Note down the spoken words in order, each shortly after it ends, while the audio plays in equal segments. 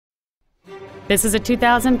This is a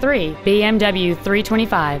 2003 BMW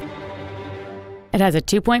 325. It has a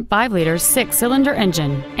 2.5-liter six-cylinder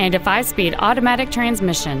engine and a 5-speed automatic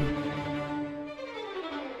transmission.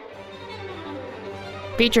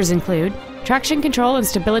 Features include traction control and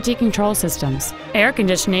stability control systems, air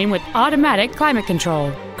conditioning with automatic climate control,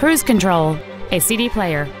 cruise control, a CD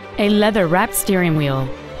player, a leather-wrapped steering wheel,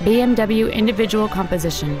 BMW individual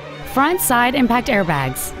composition, front side impact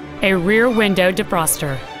airbags, a rear window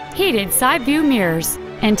defroster, heated side view mirrors,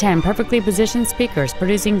 and 10 perfectly positioned speakers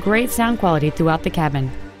producing great sound quality throughout the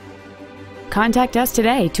cabin. Contact us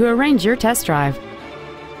today to arrange your test drive.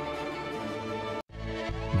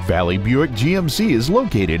 Valley Buick GMC is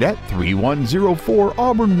located at 3104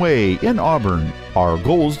 Auburn Way in Auburn. Our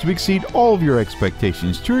goal is to exceed all of your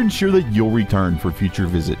expectations to ensure that you'll return for future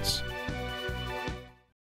visits.